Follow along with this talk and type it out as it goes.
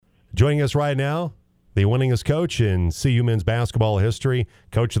Joining us right now, the winningest coach in CU men's basketball history,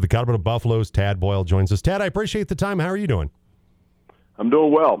 coach of the Colorado Buffaloes, Tad Boyle, joins us. Tad, I appreciate the time. How are you doing? I'm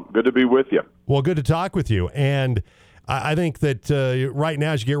doing well. Good to be with you. Well, good to talk with you. And I think that right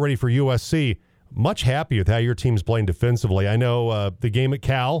now, as you get ready for USC, much happy with how your team's playing defensively. I know the game at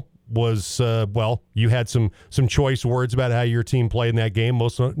Cal was, you had some choice words about how your team played in that game,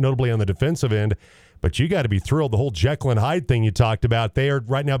 most notably on the defensive end. But you got to be thrilled. The whole Jekyll and Hyde thing you talked about, they are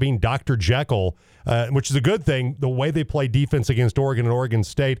right now being Dr. Jekyll, which is a good thing. The way they play defense against Oregon and Oregon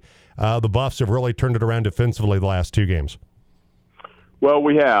State, the Buffs have really turned it around defensively the last two games. Well,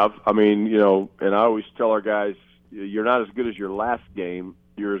 we have. I mean, and I always tell our guys, you're not as good as your last game.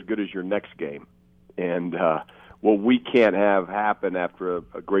 You're as good as your next game. And what we can't have happen after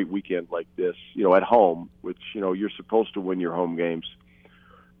a great weekend like this, at home, which, you're supposed to win your home games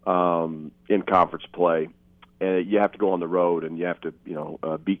in conference play. And you have to go on the road and you have to,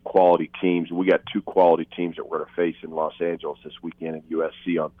 beat quality teams. We got two quality teams that we're going to face in Los Angeles this weekend, and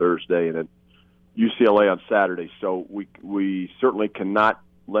USC on Thursday and then UCLA on Saturday. So we certainly cannot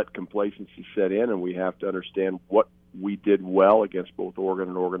let complacency set in, and we have to understand what we did well against both Oregon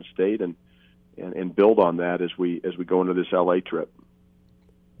and Oregon State and build on that as we go into this LA trip.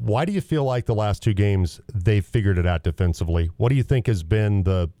 Why do you feel like the last two games they've figured it out defensively? What do you think has been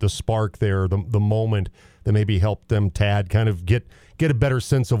the spark there, the moment that maybe helped them, Tad, kind of get a better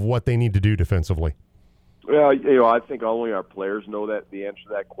sense of what they need to do defensively? Well, I think only our players know the answer to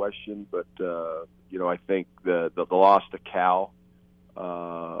that question. But I think the loss to Cal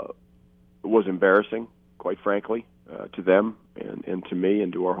was embarrassing, quite frankly, to them and to me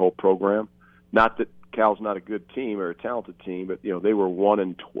and to our whole program. Not that Cal's not a good team or a talented team, but they were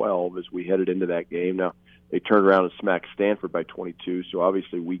 1-12 as we headed into that game. Now they turned around and smacked Stanford by 22, so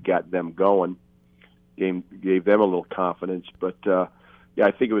obviously we got them going. Gave them a little confidence, but I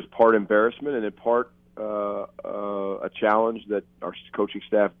think it was part embarrassment and in part a challenge that our coaching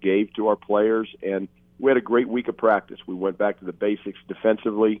staff gave to our players. And we had a great week of practice. We went back to the basics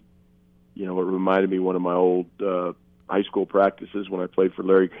defensively. It reminded me of one of my old high school practices when I played for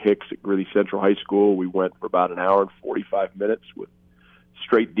Larry Hicks at Greeley Central High School. We went for about an hour and 45 minutes with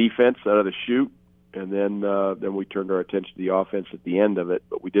straight defense out of the chute, and then we turned our attention to the offense at the end of it.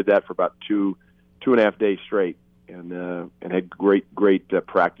 But we did that for about two and a half days straight, and had great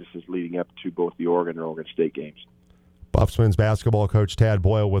practices leading up to both the Oregon and Oregon State games. Buffs men's basketball coach Tad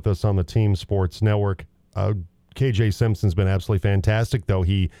Boyle with us on the Team Sports Network. KJ Simpson's been absolutely fantastic, though.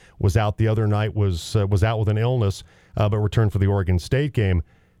 He was out the other night, was out with an illness, but returned for the Oregon State game.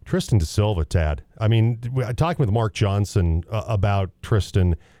 Tristan da Silva, Tad. I mean, talking with Mark Johnson about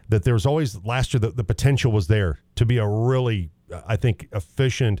Tristan, that there was always last year the potential was there to be a really, I think,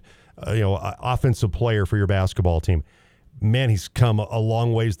 efficient, offensive player for your basketball team. Man, he's come a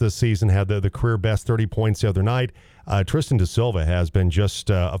long ways this season, had the career best 30 points the other night. Tristan da Silva has been just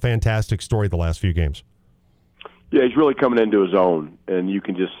a fantastic story the last few games. Yeah, he's really coming into his own, and you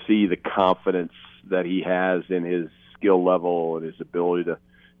can just see the confidence that he has in his skill level and his ability to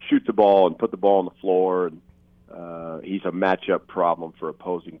shoot the ball and put the ball on the floor. And he's a matchup problem for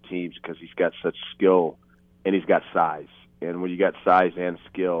opposing teams because he's got such skill and he's got size. And when you got size and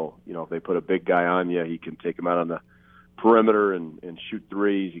skill, if they put a big guy on you, he can take him out on the perimeter and shoot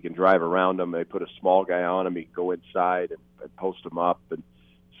threes. He can drive around him. They put a small guy on him, he can go inside and post him up. And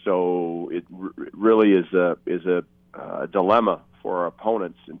so it really is a dilemma for our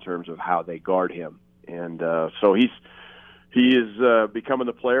opponents in terms of how they guard him. And so he is becoming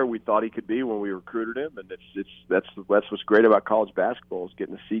the player we thought he could be when we recruited him. And that's what's great about college basketball, is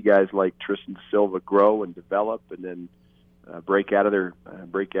getting to see guys like Tristan da Silva grow and develop, and then break out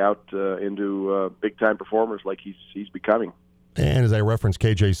into big time performers like he's becoming. And as I referenced,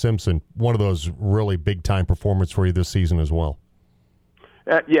 KJ Simpson, one of those really big time performers for you this season as well.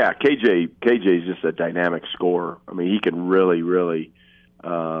 KJ is just a dynamic scorer. I mean, he can really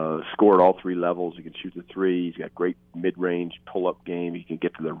score at all three levels. He can shoot the three. He's got great mid-range pull-up game. He can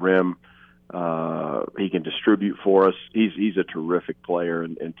get to the rim. He can distribute for us. He's a terrific player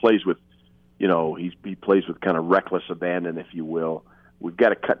and plays with, he plays with kind of reckless abandon, if you will. We've got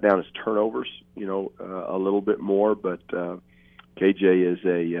to cut down his turnovers, a little bit more. But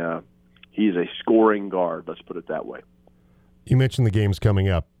KJ is a scoring guard. Let's put it that way. You mentioned the games coming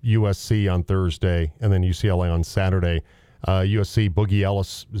up, USC on Thursday and then UCLA on Saturday. USC, Boogie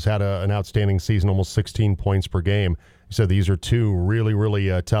Ellis has had an outstanding season, almost 16 points per game. You said these are two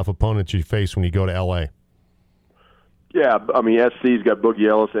really tough opponents you face when you go to L.A. Yeah, I mean, SC's got Boogie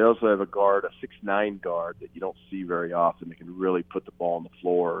Ellis. They also have a guard, a 6'9" guard that you don't see very often. That can really put the ball on the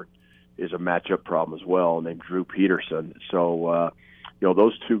floor. Is a matchup problem as well, named Drew Peterson. So,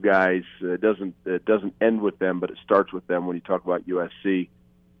 those two guys, it doesn't end with them, but it starts with them. When you talk about USC,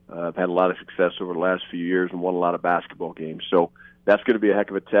 I've had a lot of success over the last few years and won a lot of basketball games. So that's going to be a heck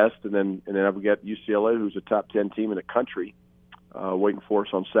of a test. And then I've got UCLA, who's a top 10 team in the country, waiting for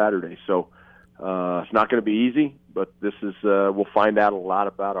us on Saturday. So it's not going to be easy, but this is we'll find out a lot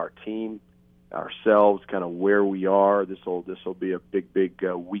about our team, ourselves, kind of where we are. This will be a big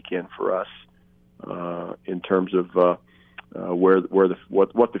weekend for us in terms of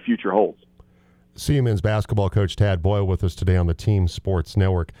what the future holds. CU men's basketball coach Tad Boyle with us today on the Team Sports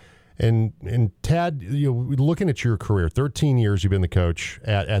Network. And Tad, looking at your career, 13 years you've been the coach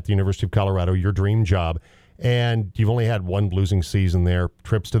at the University of Colorado, your dream job, and you've only had one losing season there,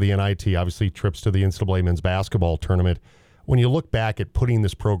 trips to the NIT, obviously trips to the NCAA men's basketball tournament. When you look back at putting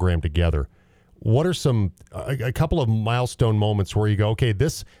this program together, what are a couple of milestone moments where you go, okay,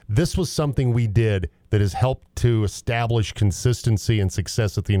 this was something we did that has helped to establish consistency and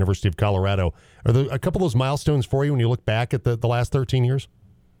success at the University of Colorado? Are there a couple of those milestones for you when you look back at the last 13 years?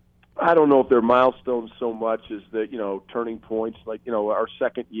 I don't know if they're milestones so much as that, turning points. Like, our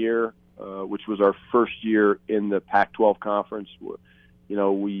second year, which was our first year in the Pac-12 conference, we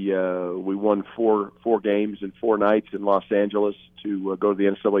won four games in 4 nights in Los Angeles to go to the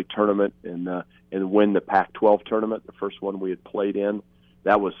NCAA tournament and win the Pac-12 tournament, the first one we had played in.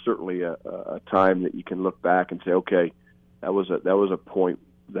 That was certainly a time that you can look back and say, okay, that was a point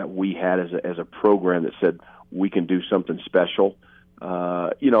that we had as a program that said we can do something special.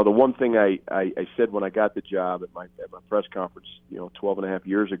 The one thing I said when I got the job at my press conference, 12 and a half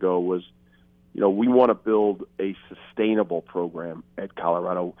years ago was, we want to build a sustainable program at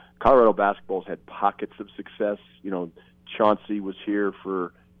Colorado. Colorado basketball's had pockets of success. Chauncey was here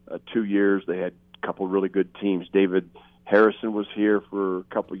for 2 years. They had a couple of really good teams. David Harrison was here for a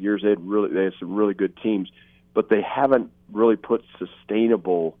couple of years. They had some really good teams, but they haven't really put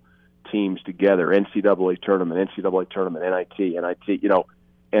sustainable teams together. NCAA tournament, NIT,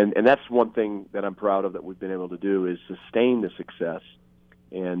 and that's one thing that I'm proud of that we've been able to do is sustain the success.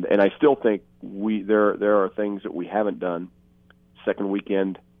 And I still think there are things that we haven't done. Second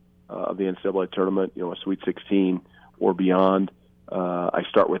weekend of the NCAA tournament, a Sweet 16 or beyond. I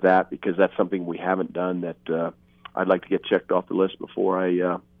start with that because that's something we haven't done that I'd like to get checked off the list before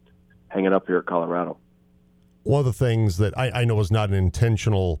I hang it up here at Colorado. One of the things that I know is not an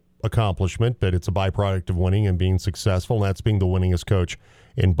intentional accomplishment, but it's a byproduct of winning and being successful, and that's being the winningest coach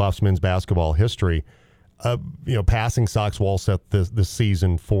in Buffs men's basketball history. Passing Sox Walseth this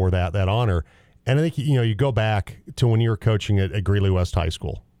season for that honor. And I think, you go back to when you were coaching at Greeley West High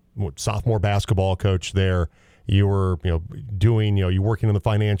School, sophomore basketball coach there. You were, you're working on the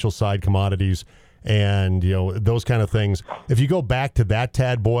financial side, commodities, and, those kind of things. If you go back to that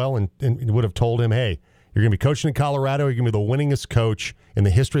Tad Boyle and would have told him, hey, you're going to be coaching in Colorado, you're going to be the winningest coach in the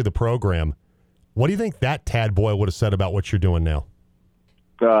history of the program, what do you think that Tad Boyle would have said about what you're doing now?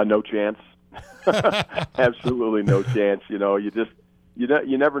 No chance. Absolutely no chance. You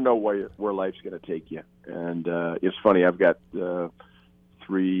never know where life's going to take you. And it's funny. I've got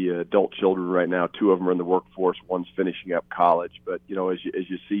 3 adult children right now. 2 of them are in the workforce. One's finishing up college. But as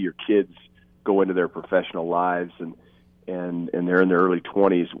you see your kids go into their professional lives and they're in their early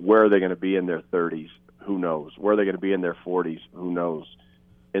 20s, where are they going to be in their 30s? Who knows? Where are they going to be in their 40s? Who knows?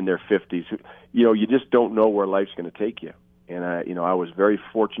 In their 50s? You just don't know where life's going to take you. And I was very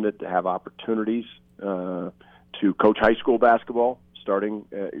fortunate to have opportunities to coach high school basketball, starting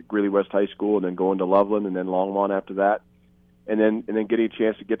at Greeley West High School and then going to Loveland and then Longmont after that, and then getting a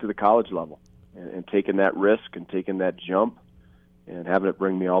chance to get to the college level and taking that risk and taking that jump and having it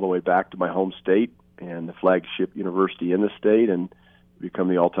bring me all the way back to my home state and the flagship university in the state and become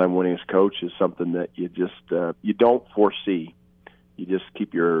the all-time winningest coach is something that you just you don't foresee. You just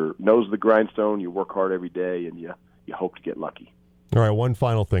keep your nose to the grindstone. You work hard every day, and you hope to get lucky. All right, one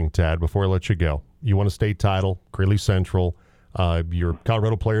final thing, Tad, before I let you go. You won a state title, Greeley Central. You're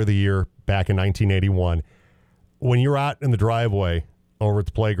Colorado Player of the Year back in 1981. When you're out in the driveway over at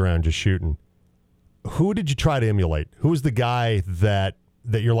the playground just shooting, who did you try to emulate? Who was the guy that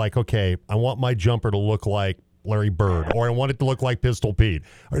you're like, okay, I want my jumper to look like Larry Bird, or I want it to look like Pistol Pete?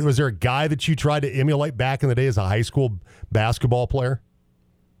 Or was there a guy that you tried to emulate back in the day as a high school basketball player?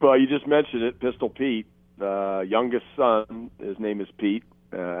 Well, you just mentioned it, Pistol Pete. Youngest son, his name is Pete,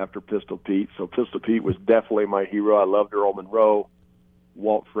 after Pistol Pete. So Pistol Pete was definitely my hero. I loved Earl Monroe,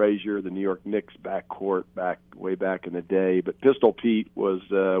 Walt Frazier, the New York Knicks backcourt way back in the day. But Pistol Pete was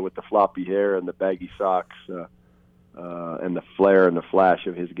with the floppy hair and the baggy socks and the flair and the flash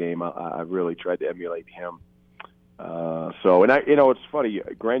of his game. I really tried to emulate him. It's funny.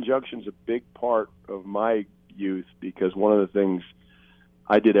 Grand Junction's a big part of my youth because one of the things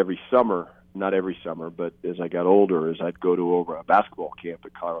I did every summer, not every summer, but as I got older, is I'd go to over a basketball camp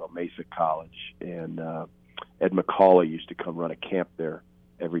at Colorado Mesa College, and Ed McCauley used to come run a camp there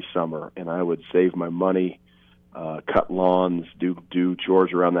every summer, and I would save my money, cut lawns, do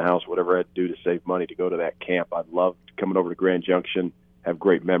chores around the house, whatever I had to do to save money to go to that camp. I loved coming over to Grand Junction, have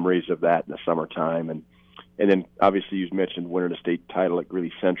great memories of that in the summertime, and then obviously you mentioned winning a state title at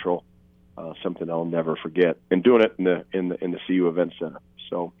Greeley Central, something I'll never forget, and doing it in the CU Event Center.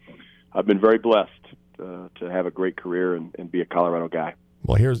 So I've been very blessed to have a great career and be a Colorado guy.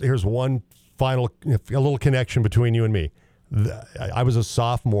 Well, here's one final, a little connection between you and me. I was a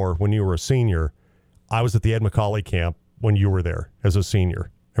sophomore when you were a senior. I was at the Ed McCauley camp when you were there as a senior.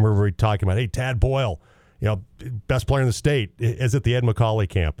 I remember talking about, hey, Tad Boyle, best player in the state, is at the Ed McCauley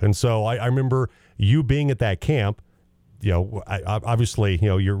camp. And so I remember you being at that camp. Obviously,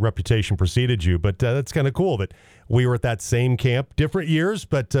 your reputation preceded you, but that's kind of cool that we were at that same camp, different years,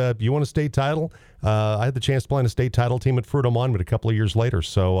 but you won a state title. I had the chance to play on a state title team at Fruita Monument a couple of years later.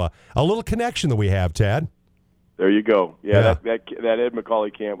 So a little connection that we have, Tad. There you go. Yeah. That Ed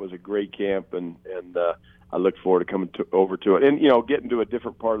McCauley camp was a great camp, and I look forward to coming over to it. And, getting to a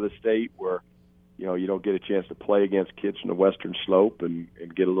different part of the state where, you don't get a chance to play against kids from the Western Slope and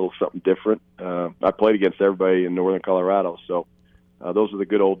get a little something different. I played against everybody in northern Colorado, so those are the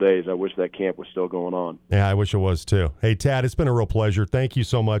good old days. I wish that camp was still going on. Yeah, I wish it was too. Hey, Tad, it's been a real pleasure. Thank you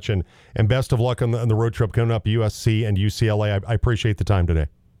so much, and best of luck on the road trip coming up, USC and UCLA. I appreciate the time today.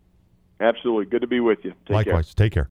 Absolutely. Good to be with you. Likewise. Take care.